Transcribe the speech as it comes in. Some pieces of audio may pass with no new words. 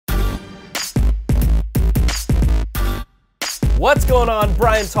What's going on?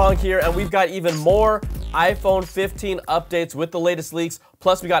 Brian Tong here, and we've got even more iPhone 15 updates with the latest leaks.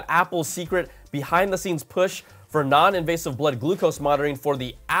 Plus, we got Apple's secret behind-the-scenes push for non-invasive blood glucose monitoring for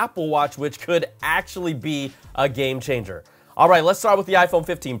the Apple Watch, which could actually be a game changer. All right, let's start with the iPhone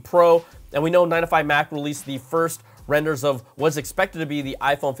 15 Pro. And we know 9to5Mac released the first renders of what's expected to be the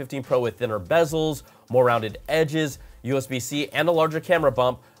iPhone 15 Pro with thinner bezels, more rounded edges, USB-C, and a larger camera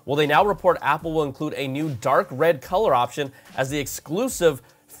bump. Well, they now report Apple will include a new dark red color option as the exclusive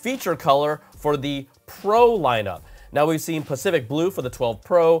feature color for the Pro lineup. Now, we've seen Pacific Blue for the 12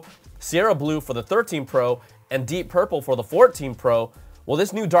 Pro, Sierra Blue for the 13 Pro, and Deep Purple for the 14 Pro. Well,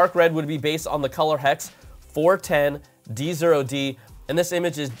 this new dark red would be based on the color hex 410D0D, and this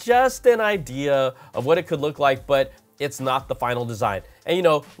image is just an idea of what it could look like, but it's not the final design. And you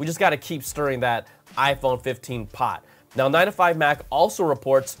know, we just got to keep stirring that iPhone 15 pot. Now, 9to5Mac also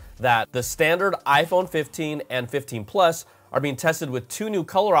reports that the standard iPhone 15 and 15 Plus are being tested with two new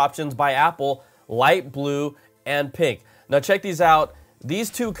color options by Apple, light blue and pink. Now, check these out. These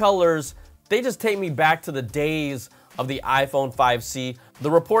two colors, they just take me back to the days of the iPhone 5C. The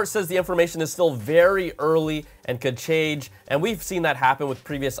report says the information is still very early and could change, and we've seen that happen with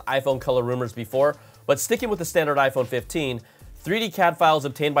previous iPhone color rumors before. But sticking with the standard iPhone 15, 3D CAD files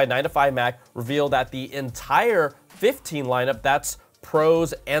obtained by 9to5Mac reveal that the entire 15 lineup, that's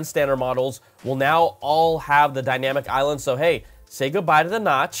Pros and standard models, will now all have the dynamic island. So hey, say goodbye to the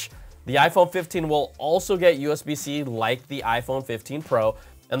notch. The iPhone 15 will also get USB-C like the iPhone 15 Pro,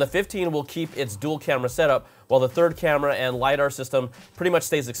 and the 15 will keep its dual camera setup, while the third camera and LiDAR system pretty much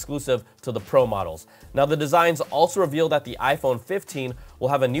stays exclusive to the Pro models. Now, the designs also reveal that the iPhone 15 will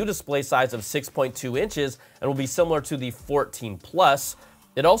have a new display size of 6.2 inches and will be similar to the 14 Plus.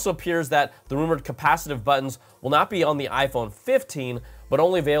 It also appears that the rumored capacitive buttons will not be on the iPhone 15, but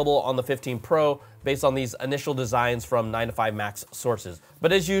only available on the 15 Pro based on these initial designs from 9to5Mac's sources.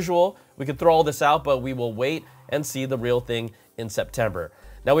 But as usual, we could throw all this out, but we will wait and see the real thing in September.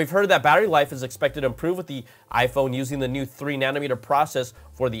 Now, we've heard that battery life is expected to improve with the iPhone using the new 3nm process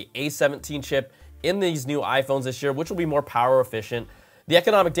for the A17 chip in these new iPhones this year, which will be more power efficient. The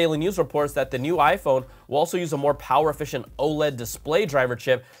Economic Daily News reports that the new iPhone will also use a more power-efficient OLED display driver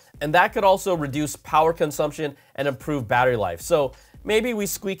chip, and that could also reduce power consumption and improve battery life. So maybe we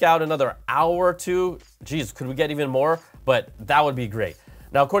squeak out another hour or two. Geez, could we get even more? But that would be great.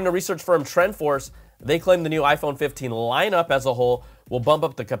 Now, according to research firm TrendForce, they claim the new iPhone 15 lineup as a whole will bump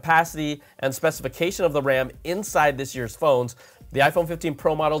up the capacity and specification of the RAM inside this year's phones. The iPhone 15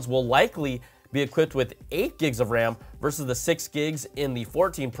 Pro models will likely be equipped with 8 gigs of RAM versus the 6 gigs in the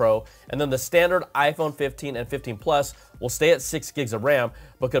 14 Pro, and then the standard iPhone 15 and 15 Plus will stay at 6 gigs of RAM,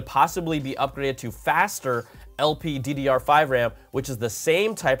 but could possibly be upgraded to faster LPDDR5 RAM, which is the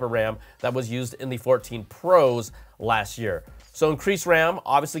same type of RAM that was used in the 14 Pros last year. So increased RAM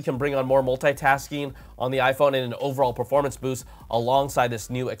obviously can bring on more multitasking on the iPhone and an overall performance boost alongside this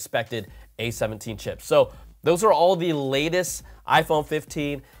new expected A17 chip. So those are all the latest iPhone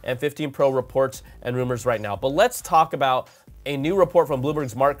 15 and 15 Pro reports and rumors right now. But let's talk about a new report from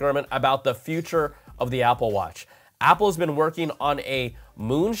Bloomberg's Mark Gurman about the future of the Apple Watch. Apple has been working on a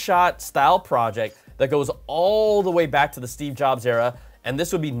moonshot style project that goes all the way back to the Steve Jobs era, and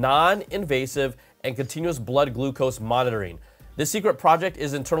this would be non-invasive and continuous blood glucose monitoring. This secret project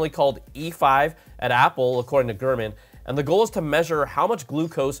is internally called E5 at Apple, according to Gurman, and the goal is to measure how much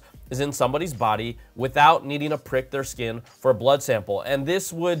glucose is in somebody's body without needing to prick their skin for a blood sample. And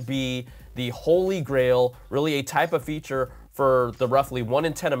this would be the holy grail, really a type of feature for the roughly 1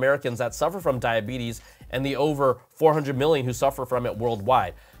 in 10 Americans that suffer from diabetes and the over 400 million who suffer from it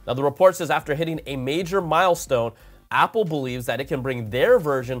worldwide. Now, the report says after hitting a major milestone, Apple believes that it can bring their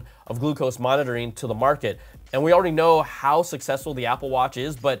version of glucose monitoring to the market. And we already know how successful the Apple Watch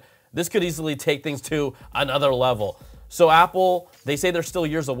is, but this could easily take things to another level. So Apple, they say they're still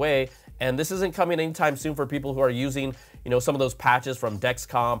years away, and this isn't coming anytime soon for people who are using, some of those patches from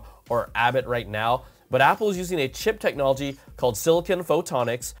Dexcom or Abbott right now. But Apple is using a chip technology called silicon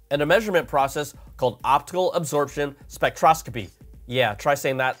photonics and a measurement process called optical absorption spectroscopy. Yeah, try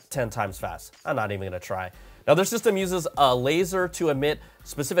saying that 10 times fast. I'm not even gonna try. Now, their system uses a laser to emit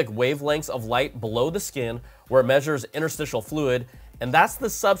specific wavelengths of light below the skin where it measures interstitial fluid, and that's the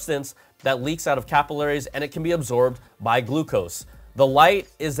substance that leaks out of capillaries and it can be absorbed by glucose. The light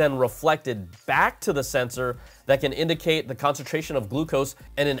is then reflected back to the sensor that can indicate the concentration of glucose,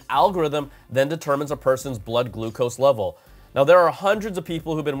 and an algorithm then determines a person's blood glucose level. Now, there are hundreds of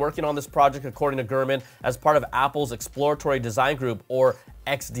people who've been working on this project, according to Gurman, as part of Apple's Exploratory Design Group, or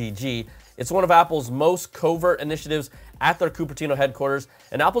XDG. It's one of Apple's most covert initiatives, at their Cupertino headquarters,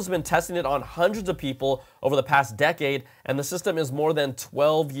 and Apple's been testing it on hundreds of people over the past decade, and the system is more than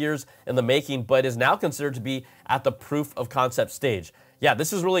 12 years in the making, but is now considered to be at the proof of concept stage. Yeah,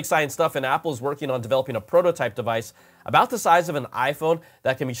 this is really exciting stuff, and Apple is working on developing a prototype device about the size of an iPhone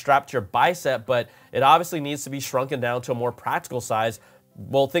that can be strapped to your bicep, but it obviously needs to be shrunken down to a more practical size.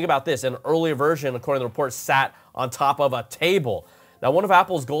 Well, think about this. An earlier version, according to the report, sat on top of a table. Now, one of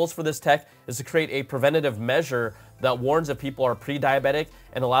Apple's goals for this tech is to create a preventative measure that warns if people are pre-diabetic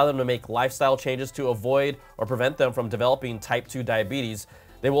and allow them to make lifestyle changes to avoid or prevent them from developing type 2 diabetes.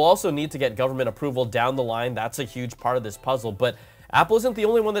 They will also need to get government approval down the line. That's a huge part of this puzzle, but Apple isn't the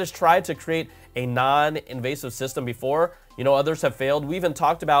only one that has tried to create a non-invasive system before. You know, others have failed. We even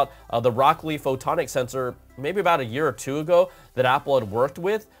talked about the Rockley photonic sensor maybe about a year or two ago that Apple had worked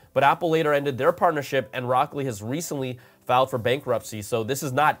with, but Apple later ended their partnership, and Rockley has recently filed for bankruptcy. So this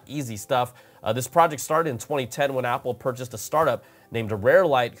is not easy stuff. This project started in 2010 when Apple purchased a startup named Rare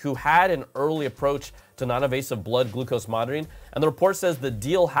Light, who had an early approach to non-invasive blood glucose monitoring. And the report says the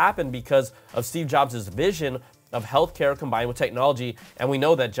deal happened because of Steve Jobs' vision of healthcare combined with technology, and we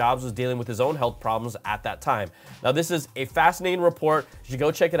know that Jobs was dealing with his own health problems at that time. Now, this is a fascinating report. You should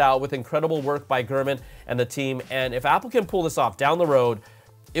go check it out, with incredible work by Gurman and the team. And if Apple can pull this off down the road,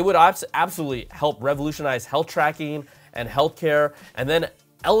 it would absolutely help revolutionize health tracking and healthcare, and then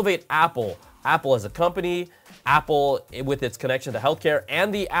elevate Apple as a company, Apple with its connection to healthcare,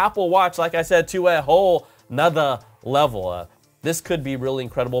 and the Apple Watch, like I said, to a whole nother level. This could be really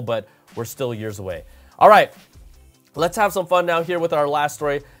incredible, but we're still years away. All right. Let's have some fun now here with our last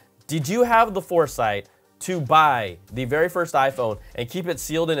story. Did you have the foresight to buy the very first iPhone and keep it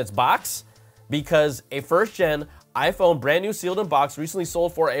sealed in its box? Because a first-gen iPhone, brand new sealed in box, recently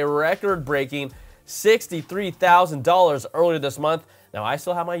sold for a record-breaking $63,000 earlier this month. Now, I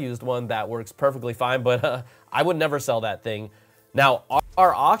still have my used one that works perfectly fine, but I would never sell that thing. Now,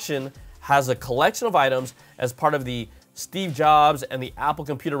 our auction has a collection of items as part of the Steve Jobs and the Apple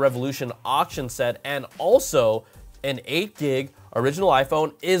Computer Revolution auction set, and also an 8 GB original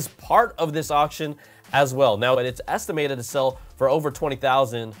iPhone is part of this auction as well. Now, it's estimated to sell for over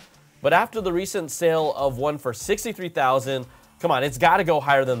 $20,000, but after the recent sale of one for $63,000, come on, it's got to go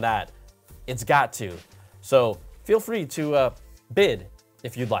higher than that. It's got to. So feel free to bid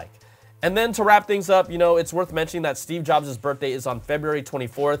if you'd like. And then to wrap things up, you know, it's worth mentioning that Steve Jobs' birthday is on February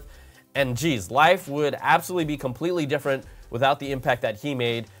 24th. And geez, life would absolutely be completely different without the impact that he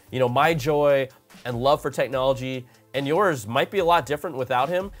made. You know, my joy and love for technology and yours might be a lot different without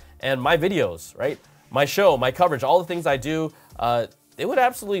him. And my videos, right? My show, my coverage, all the things I do, it would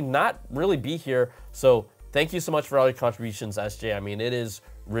absolutely not really be here. So thank you so much for all your contributions, SJ. I mean, it is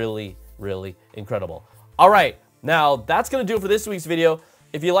really, really incredible. All right, now that's gonna do it for this week's video.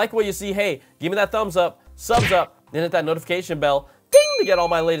 If you like what you see, hey, give me that thumbs up, subs up, and hit that notification bell, ding, to get all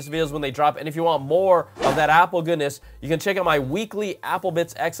my latest videos when they drop. And if you want more of that Apple goodness, you can check out my weekly Apple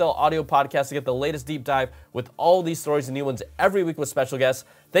Bits XL audio podcast to get the latest deep dive with all these stories and new ones every week with special guests.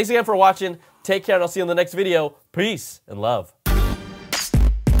 Thanks again for watching. Take care, and I'll see you in the next video. Peace and love.